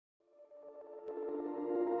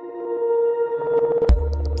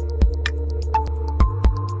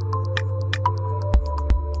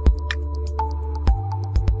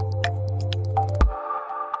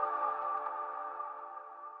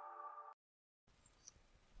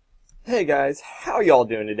Hey guys, how y'all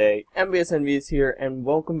doing today? MBSNV is here, and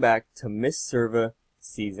welcome back to Miss Serva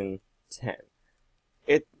Season 10.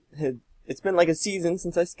 It's been like a season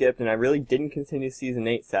since I skipped, and I really didn't continue Season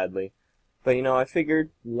 8, sadly. But, I figured,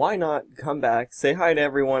 why not come back, say hi to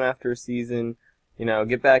everyone after a season,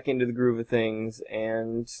 get back into the groove of things,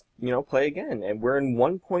 and, play again. And we're in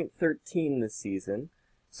 1.13 this season,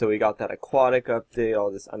 so we got that aquatic update, all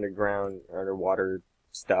this underwater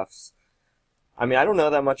stuffs. I mean, I don't know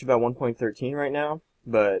that much about 1.13 right now,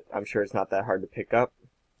 but I'm sure it's not that hard to pick up.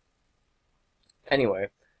 Anyway,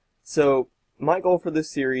 so my goal for this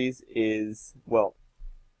series is, well,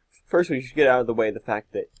 first we should get out of the way the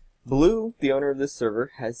fact that Blue, the owner of this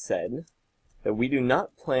server, has said that we do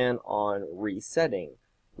not plan on resetting,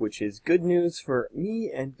 which is good news for me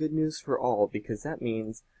and good news for all, because that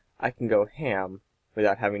means I can go ham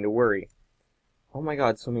without having to worry. Oh my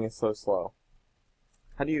god, swimming is so slow.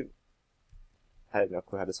 How do you... I have no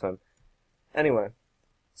clue how to swim. Anyway,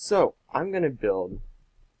 so I'm gonna build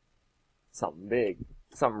something big,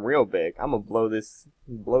 something real big. I'm gonna blow this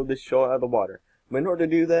show out of the water. But in order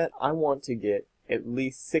to do that, I want to get at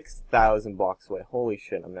least 6,000 blocks away. Holy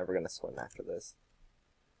shit, I'm never gonna swim after this.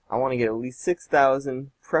 I want to get at least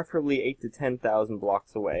 6,000, preferably 8 to 10,000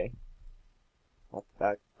 blocks away. What the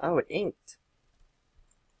fuck? Oh, it inked.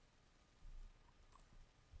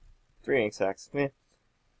 3 ink sacks. Meh.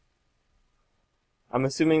 I'm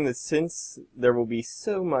assuming that since there will be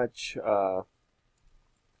so much, oh,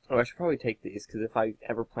 I should probably take these, because if I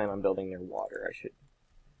ever plan on building near water, I should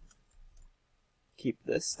keep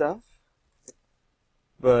this stuff.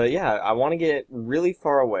 But yeah, I want to get really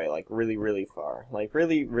far away, like really, really far. Like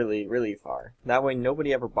really, really, really far. That way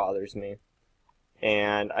nobody ever bothers me.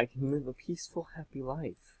 And I can live a peaceful, happy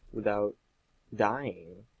life without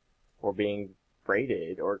dying or being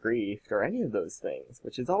braided or griefed or any of those things,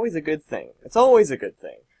 which is always a good thing. It's always a good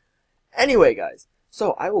thing. Anyway, guys,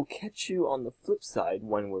 so I will catch you on the flip side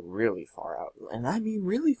when we're really far out. And I mean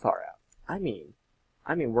really far out. I mean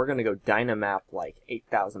we're gonna go Dynamap like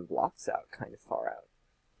 8,000 blocks out, kind of far out.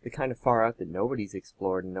 The kind of far out that nobody's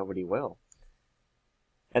explored and nobody will.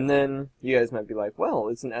 And then you guys might be like, well,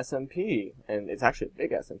 it's an SMP, and it's actually a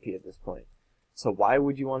big SMP at this point. So why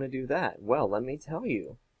would you want to do that? Well, let me tell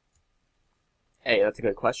you. A, that's a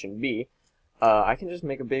good question. B, I can just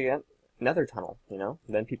make a big nether tunnel,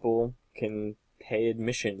 Then people can pay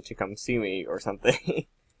admission to come see me or something.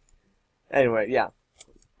 Anyway, yeah.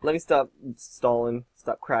 Let me stop stalling,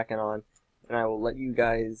 stop cracking on, and I will let you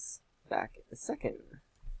guys back in a second.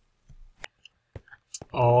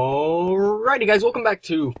 Alrighty guys, welcome back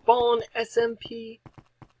to Fallen SMP.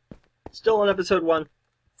 Still on episode 1.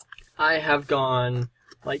 I have gone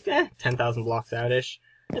like 10,000 blocks out-ish.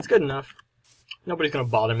 It's good enough. Nobody's gonna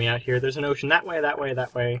bother me out here. There's an ocean that way, that way,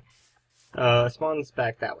 that way. Spawn's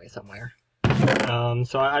back that way somewhere.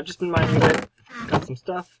 So I've just been mining a bit, got some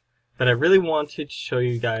stuff, but I really wanted to show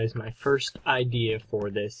you guys my first idea for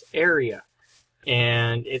this area.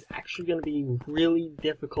 And it's actually gonna be really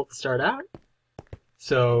difficult to start out.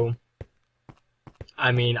 So,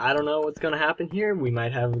 I mean, I don't know what's gonna happen here. We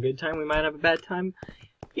might have a good time, we might have a bad time.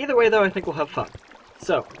 Either way though, I think we'll have fun.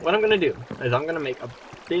 So, what I'm gonna do is I'm gonna make a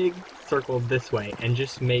big circle this way and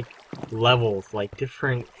just make levels, like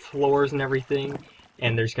different floors and everything,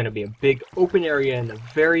 and there's going to be a big open area in the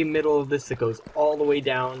very middle of this that goes all the way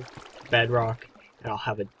down to bedrock, and I'll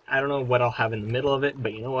have I don't know what I'll have in the middle of it,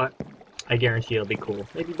 but you know what, I guarantee it'll be cool.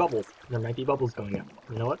 Maybe bubbles. There might be bubbles going up.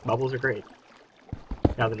 You know what, bubbles are great.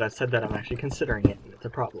 Now that I've said that, I'm actually considering it, and it's a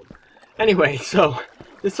problem. Anyway, so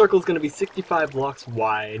this circle is going to be 65 blocks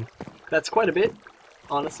wide. That's quite a bit,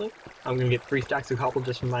 honestly. I'm going to get 3 stacks of cobble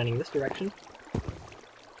just from mining this direction.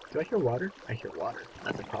 Do I hear water? I hear water.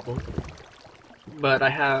 That's a problem. But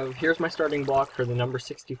here's my starting block for the number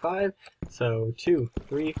 65. So 2,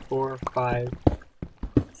 3, 4, 5,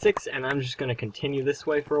 6, and I'm just going to continue this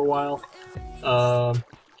way for a while.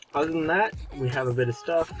 Other than that, we have a bit of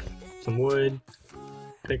stuff. Some wood,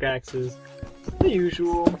 pickaxes, the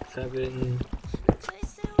usual. 7,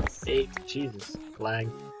 8, Jesus, lag.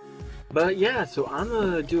 But yeah, so I'm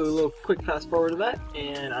gonna do a little quick fast forward of that,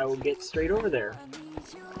 and I will get straight over there.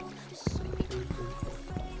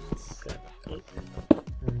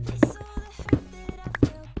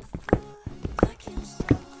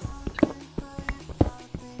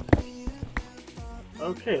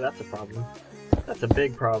 Okay, that's a problem. That's a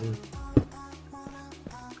big problem.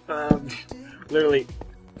 Literally,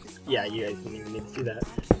 yeah, you guys didn't even need to see that.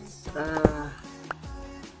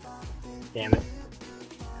 Damn it.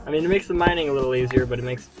 I mean, it makes the mining a little easier, but it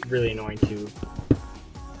makes it really annoying to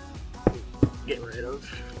get rid of.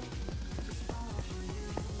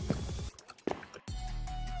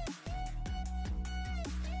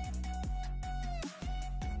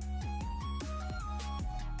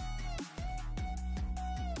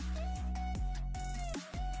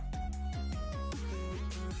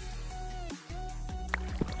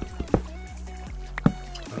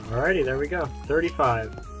 Alrighty, there we go.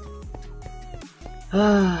 35.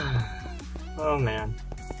 Oh man.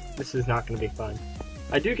 This is not going to be fun.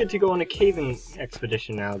 I do get to go on a caving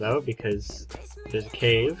expedition now, though, because there's a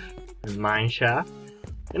cave, and mine shaft,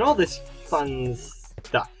 and all this fun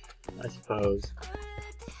stuff, I suppose.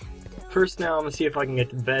 First now, I'm going to see if I can get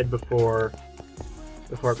to bed before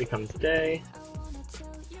it becomes day.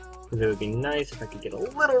 Because it would be nice if I could get a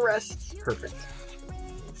little rest. Perfect.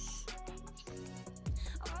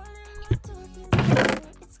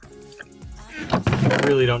 I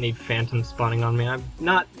really don't need phantoms spawning on me. I'm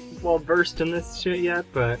not well versed in this shit yet,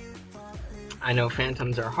 but I know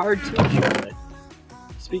phantoms are hard to deal with.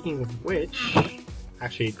 Speaking of which,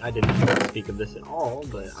 actually I didn't speak of this at all,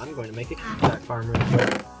 but I'm going to make a cacti farm real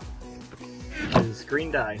quick. Because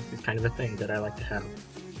green dye is kind of a thing that I like to have.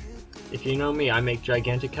 If you know me, I make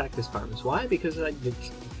gigantic cactus farms. Why? Because I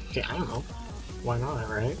don't know. Why not,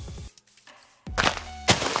 right?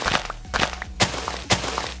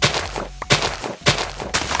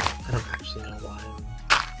 I don't actually know why.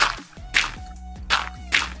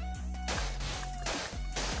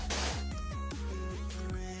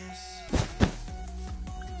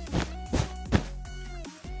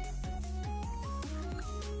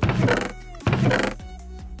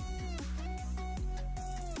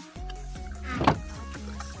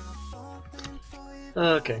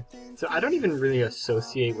 Okay, so I don't even really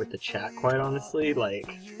associate with the chat, quite honestly, like,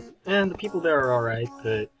 and the people there are alright,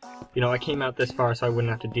 but, you know, I came out this far so I wouldn't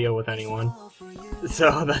have to deal with anyone,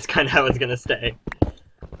 so that's kind of how it's gonna stay.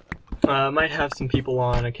 Might have some people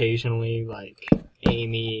on occasionally, like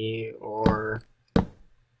Amy, or,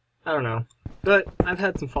 I don't know, but I've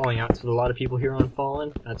had some falling outs with a lot of people here on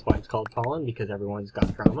Fallen. That's why it's called Fallen, because everyone's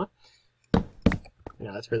got drama.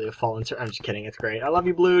 No, that's really a Fallen, I'm just kidding, it's great. I love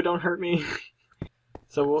you, Blue, don't hurt me.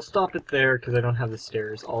 So we'll stop it there, because I don't have the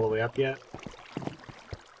stairs all the way up yet.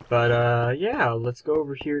 But, yeah, let's go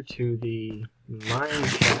over here to the mine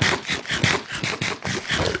shaft.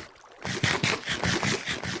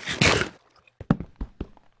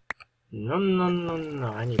 No,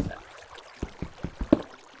 I need that.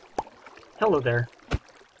 Hello there.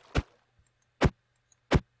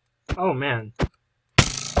 Oh, man.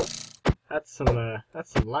 That's some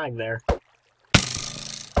lag there.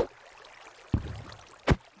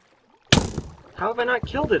 How have I not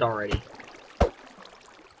killed it already?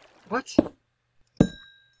 What?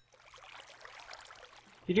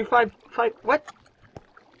 You do five, what?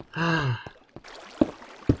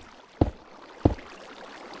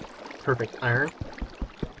 Perfect, iron.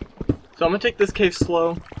 So I'm gonna take this cave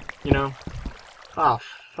slow, you know. Ah,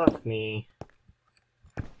 fuck me.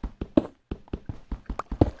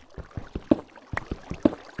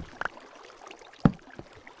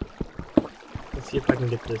 Let's see if I can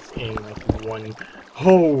get this in like one.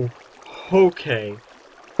 Oh, okay.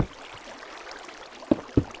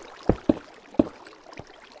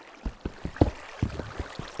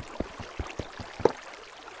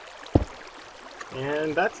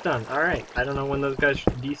 And that's done. Alright, I don't know when those guys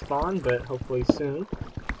should despawn, but hopefully soon.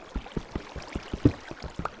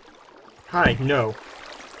 Hi, no.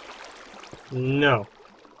 No.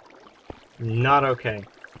 Not okay.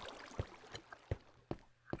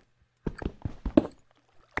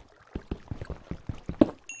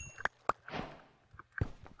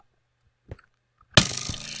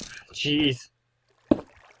 Jeez.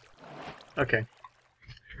 Okay.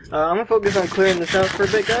 I'm gonna focus on clearing this out for a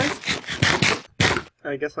bit, guys.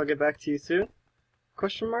 I guess I'll get back to you soon.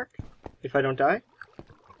 Question mark? If I don't die?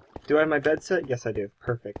 Do I have my bed set? Yes, I do.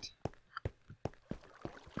 Perfect.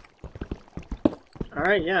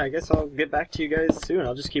 Alright, yeah, I guess I'll get back to you guys soon.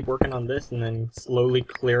 I'll just keep working on this and then slowly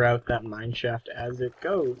clear out that mine shaft as it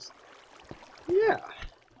goes. Yeah.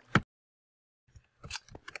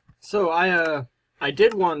 So, I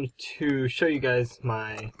did want to show you guys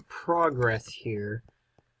my progress here.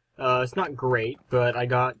 It's not great, but I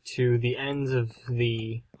got to the ends of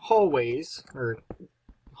the hallways, or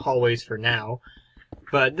hallways for now,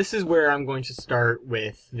 but this is where I'm going to start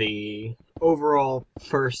with the overall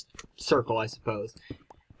first circle, I suppose.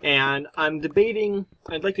 And I'm debating,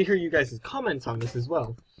 I'd like to hear you guys' comments on this as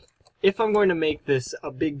well, if I'm going to make this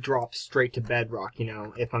a big drop straight to bedrock, you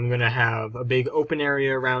know, if I'm going to have a big open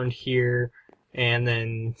area around here, and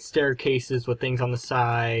then staircases with things on the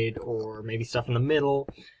side, or maybe stuff in the middle.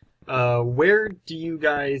 Where do you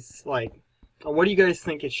guys, like, what do you guys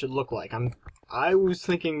think it should look like? I was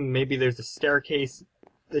thinking maybe there's a staircase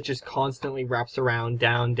that just constantly wraps around,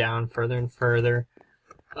 down, further and further.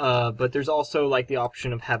 But there's also, like, the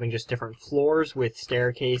option of having just different floors with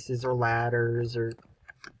staircases or ladders or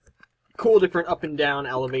cool different up and down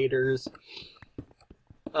elevators.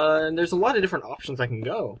 And there's a lot of different options I can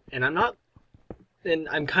go, and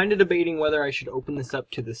I'm kind of debating whether I should open this up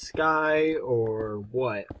to the sky or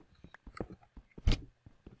what.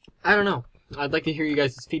 I don't know. I'd like to hear you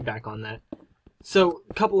guys' feedback on that. So,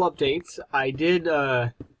 a couple updates. I did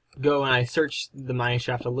go and I searched the mining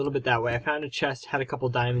shaft a little bit that way. I found a chest, had a couple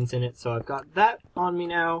diamonds in it, so I've got that on me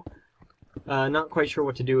now. Not quite sure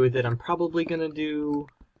what to do with it. I'm probably going to do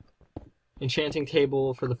enchanting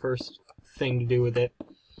table for the first thing to do with it.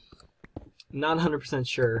 Not 100%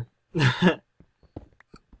 sure.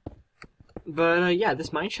 But yeah,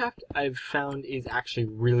 this mine shaft I've found is actually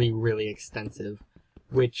really, really extensive.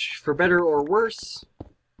 Which, for better or worse,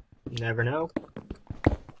 never know.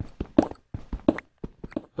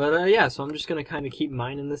 But yeah, so I'm just going to kind of keep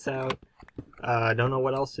mining this out. I don't know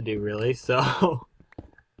what else to do, really, so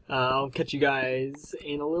I'll catch you guys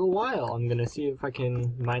in a little while. I'm going to see if I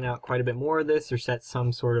can mine out quite a bit more of this or set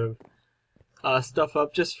some sort of stuff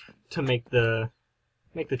up just to make the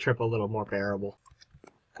trip a little more bearable.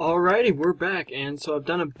 Alrighty, we're back, and so I've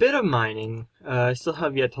done a bit of mining. I still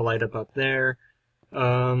have yet to light up there.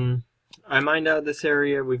 I mined out this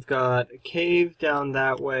area. We've got a cave down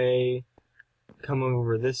that way, come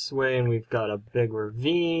over this way, and we've got a big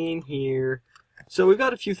ravine here. So we've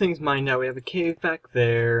got a few things mined out. We have a cave back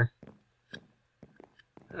there.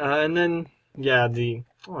 And then, yeah,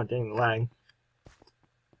 oh dang the lag.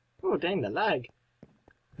 Oh dang the lag.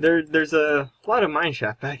 There's a lot of mine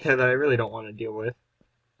shaft back there that I really don't want to deal with.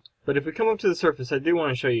 But if we come up to the surface, I do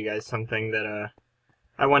want to show you guys something that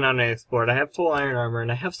I went on and explored. I have full iron armor,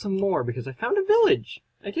 and I have some more because I found a village.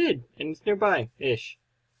 I did, and it's nearby-ish,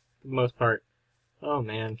 for the most part. Oh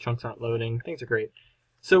man, chunks aren't loading. Things are great.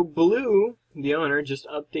 So Blue, the owner, just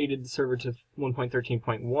updated the server to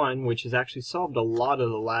 1.13.1, which has actually solved a lot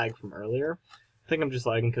of the lag from earlier. I think I'm just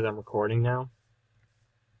lagging because I'm recording now.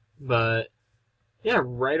 But yeah,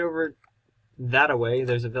 right over that away,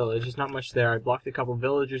 there's a village. There's not much there. I blocked a couple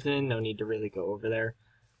villagers in. No need to really go over there.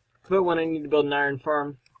 But when I need to build an iron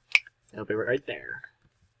farm, it'll be right there.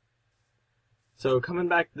 So coming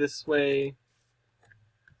back this way,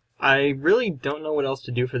 I really don't know what else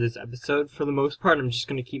to do for this episode. For the most part, I'm just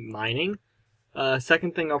going to keep mining.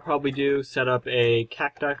 Second thing I'll probably do, set up a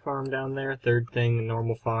cacti farm down there. Third thing, a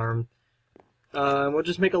normal farm. We'll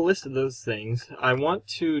just make a list of those things. I want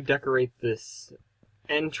to decorate this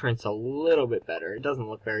entrance a little bit better. It doesn't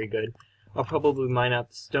look very good. I'll probably mine out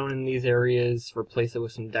the stone in these areas, replace it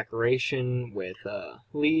with some decoration, with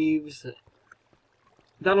leaves.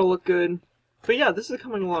 That'll look good. But yeah, this is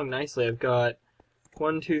coming along nicely. I've got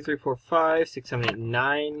 1, 2, 3, 4, 5, 6, 7, 8,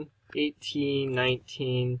 9,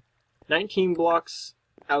 18, 19 blocks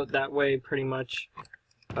out that way, pretty much.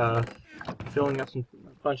 Filling up a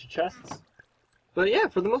bunch of chests. But yeah,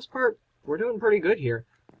 for the most part, we're doing pretty good here.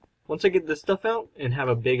 Once I get this stuff out and have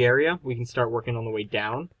a big area, we can start working on the way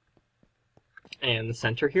down. And the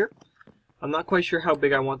center here. I'm not quite sure how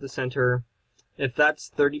big I want the center. If that's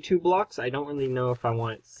 32 blocks, I don't really know if I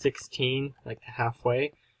want it 16, like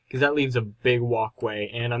halfway. Because that leaves a big walkway.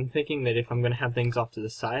 And I'm thinking that if I'm going to have things off to the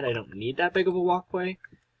side, I don't need that big of a walkway.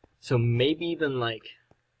 So maybe even like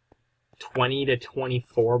 20 to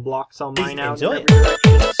 24 blocks I'll mine out in every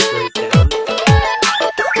direction straight down.